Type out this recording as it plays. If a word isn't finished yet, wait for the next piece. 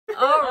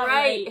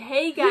Alright,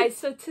 hey guys,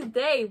 so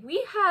today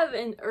we have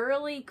an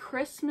early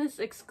Christmas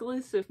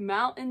exclusive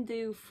Mountain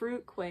Dew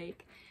Fruit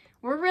Quake.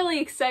 We're really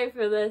excited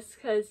for this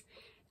because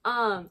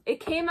it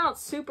came out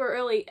super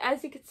early.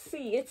 As you can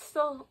see, it's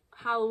still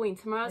Halloween.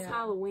 Tomorrow's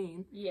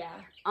Halloween. Yeah.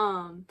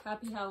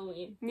 Happy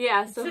Halloween.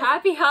 Yeah, so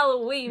happy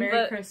Halloween.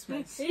 Merry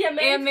Christmas. Yeah,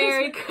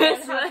 Merry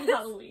Christmas. And happy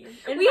Halloween.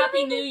 And We Happy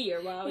haven't New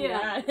Year. Wow,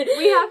 yeah.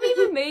 We haven't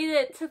even made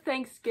it to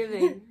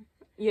Thanksgiving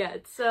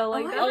yet. So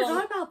like I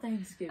forgot about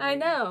Thanksgiving. I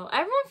know.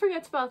 Everyone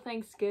forgets about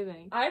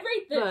Thanksgiving. I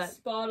rate this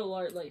bottle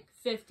art like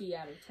 50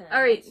 out of 10.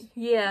 Alright,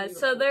 yeah,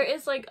 so there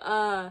is like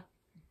a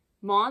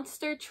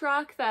monster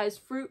truck that has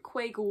Fruit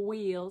Quake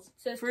wheels. It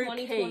says Fruit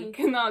 2020.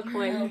 Cake, not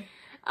Quake.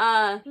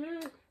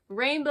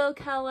 Rainbow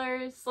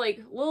colors,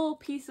 like little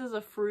pieces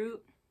of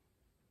fruit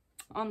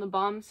on the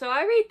bottom. So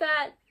I rate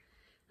that.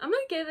 I'm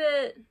gonna give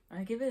it.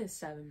 I give it a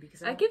 7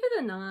 because I give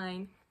it a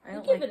 9. I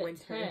don't give like it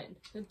winter. a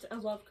 10. I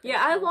love Christmas. Yeah,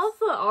 I love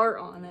the art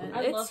on it.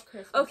 I love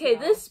Christmas. Okay,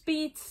 now. this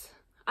beats.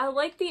 I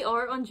like the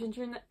art on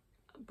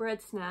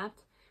gingerbread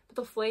snapped, but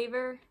the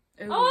flavor.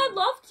 Ooh. Oh, I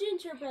love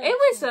gingerbread. It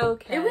was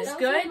okay. It was That was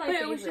good, one of my but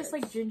it was just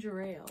favorites. like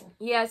ginger ale.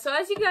 Yeah, so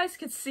as you guys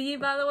could see,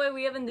 by the way,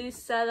 we have a new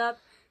setup.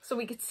 So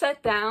we could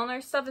set down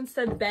our stuff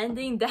instead of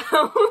bending down.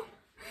 Hold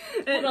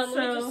on,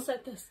 let me just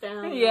set this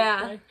down.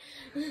 Yeah.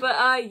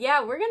 But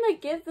yeah, we're gonna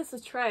give this a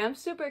try. I'm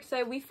super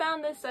excited. We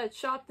found this at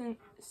Shop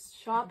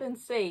and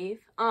Save.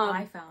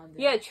 I found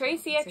it. Yeah,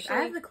 Tracy actually.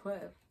 I have the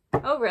clip.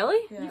 Oh really?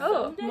 Yeah.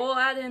 Oh, we'll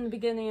add it in the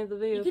beginning of the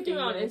video. You can do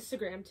it on for you guys.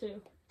 Instagram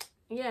too.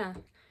 Yeah.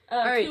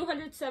 Alright.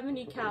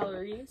 270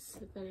 calories,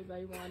 if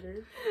anybody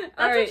wondered. That's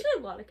Alright.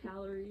 actually a lot of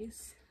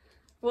calories.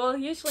 Well,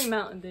 usually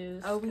Mountain Dew.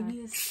 Oh, we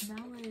need to smell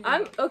it.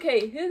 I'm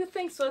okay. Who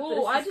thinks what Ooh,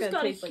 this I is just gonna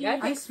got a taste like? huge- I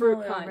I think smell fruit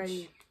it punch.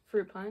 already.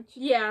 Fruit punch.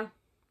 Yeah.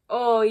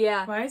 Oh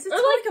yeah. Why does it Or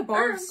smell like- like a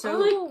bar or of soap?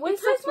 like- Oh, what it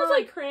does that smells smell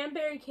like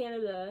Cranberry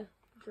Canada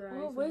dry.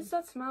 Oh, what does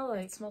that smell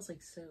like? It smells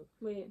like soap.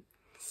 Wait,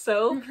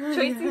 Soap?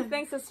 Tracy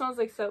thinks it smells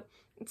like soap.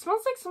 It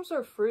smells like some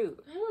sort of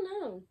fruit. I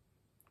don't know.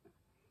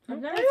 I've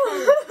never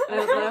I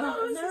tried. don't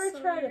know. I've never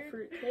tried a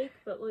fruit cake,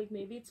 but like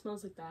maybe it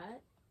smells like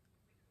that.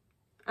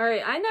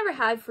 Alright, I never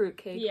had fruit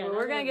cake, Yeah, but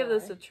we're gonna give neither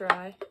this have a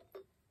try.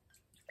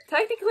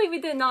 Technically, we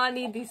did not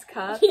need these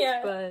cups,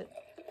 Yeah. but...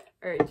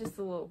 Alright, just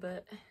a little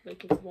bit.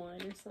 Like it's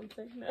wine or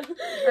something. No.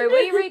 Alright, what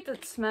do you rate the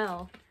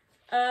smell?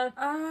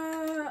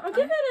 I'll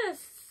give it a.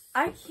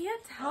 I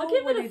can't tell. I'll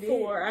give what it a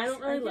 4. is. I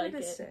don't really like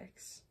give it. it. A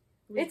 6.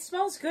 It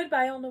smells good, but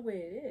I don't know what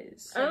it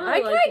is. I don't I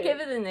like gotta it. give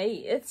it an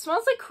 8. It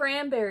smells like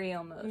cranberry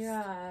almost.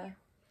 Yeah.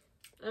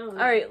 I don't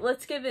know. Alright,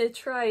 let's give it a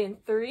try in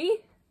 3,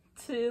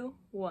 2,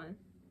 1.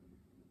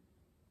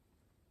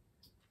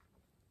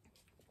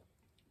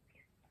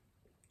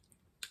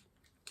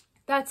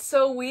 That's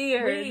so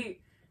weird.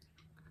 Wait.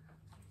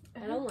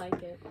 I don't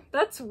like it.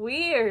 That's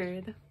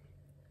weird.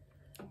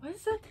 What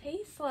does that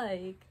taste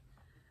like?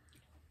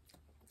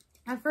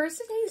 At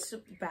first it tastes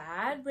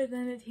bad, but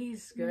then it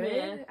tastes good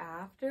Yeah.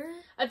 after.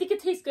 I think it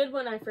tastes good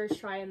when I first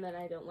try, and then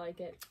I don't like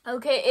it.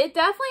 Okay, it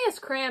definitely has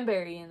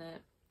cranberry in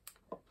it.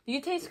 Do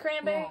you taste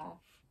cranberry? Yeah.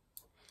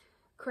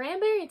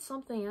 Cranberry and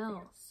something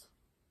else.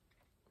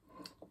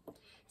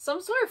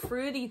 Some sort of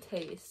fruity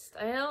taste.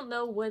 I don't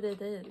know what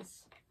it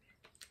is.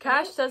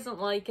 Cash doesn't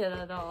like it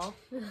at all.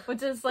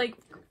 Which is like,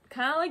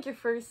 kind of like your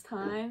first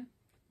time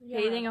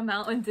hating a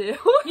Mountain Dew.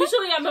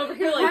 Usually I'm over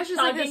here like Cash is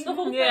like chugging this- the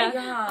whole Yeah.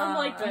 thing. I'm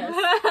like this.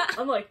 I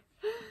I'm like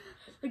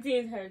the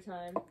entire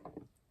time.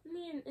 I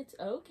mean, it's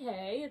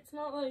okay. It's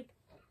not like,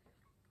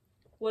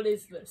 what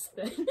is this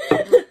thing?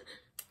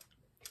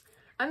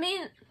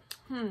 mean,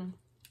 I'm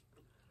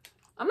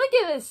gonna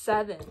give it a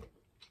 7.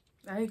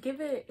 I give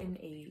it an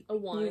 8. A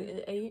 1.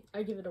 You, 8?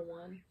 I give it a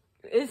 1.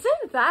 Is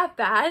it that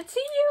bad to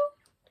you?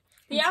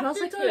 The It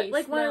smells aftertaste,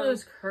 like one of no.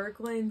 those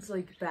Kirkland's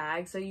like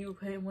bags that you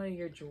put in one of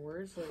your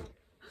drawers.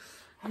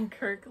 Like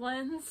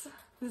Kirkland's?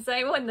 Does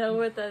anyone know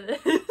what that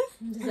is?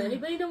 Does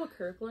anybody know what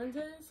Kirkland's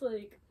is?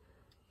 Like,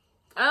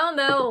 I don't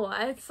know.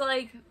 It's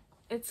like,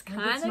 it's it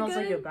kind of smells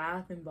good. like a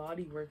Bath and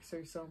Body Works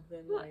or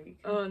something. Like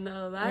Oh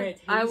no, and that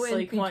it I tastes wouldn't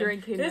like be one.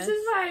 drinking This this.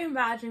 is what I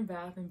imagine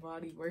Bath and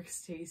Body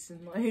Works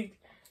tasting like.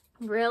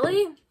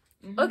 Really?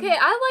 Mhm. Okay,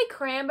 I like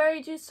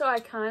cranberry juice, so I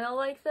kind of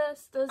like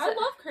this. Does I it?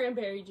 love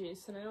cranberry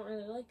juice, and I don't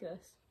really like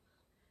this.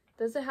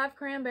 Does it have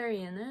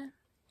cranberry in it?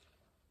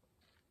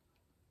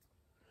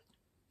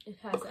 It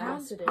has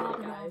Crown's acid in it,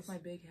 popping guys. off my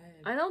big head.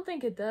 I don't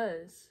think it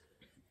does.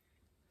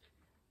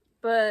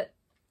 But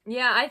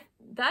yeah,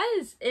 that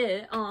is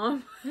it.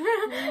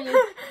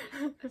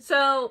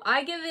 So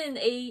I give it an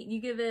 8. You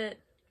give it.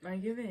 I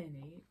give it an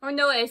 8. Oh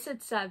no, I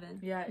said 7.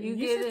 Yeah, you you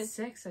gave said it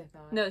 6. I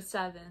thought. no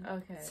 7.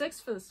 Okay. 6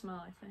 for the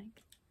smell, I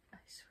think. I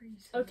swear you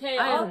said. Okay,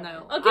 I I'll, don't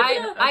know. I'll give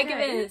it I a, give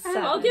it a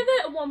 7. I'll give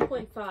it a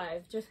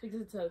 1.5 just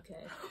because it's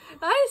okay.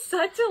 That is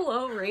such a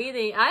low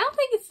rating. I don't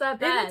think it's that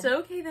bad. If it's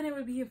okay, then it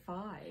would be a 5.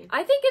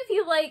 I think if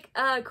you like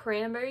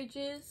cranberry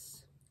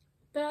juice.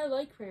 But I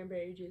like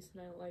cranberry juice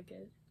and I don't like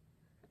it.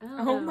 I don't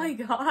Oh know. my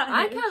god.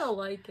 I kind of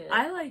like it.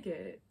 I like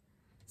it.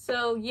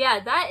 So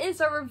yeah, that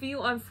is our review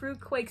on Fruit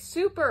Quake.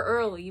 Super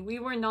early. We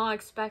were not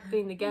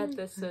expecting to get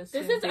this so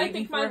soon. This is, I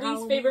think, my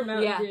least favorite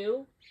Mountain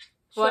Dew.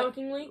 What?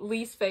 Shockingly.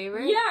 Least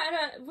favorite?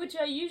 Yeah, and which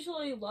I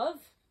usually love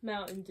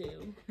Mountain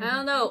Dew. I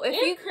don't know. If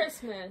and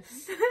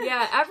Christmas.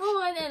 Yeah,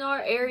 everyone in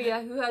our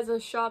area who has a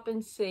shop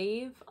and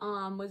save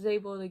was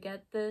able to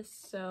get this.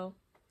 So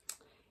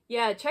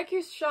yeah, check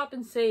your shop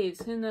and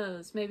saves. Who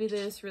knows? Maybe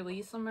they just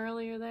released them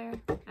earlier there.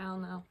 I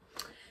don't know.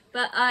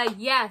 But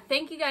yeah,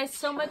 thank you guys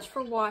so much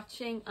for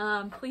watching.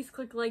 Please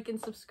click like and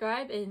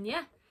subscribe, and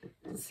yeah,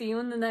 see you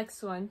in the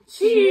next one.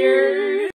 Cheers!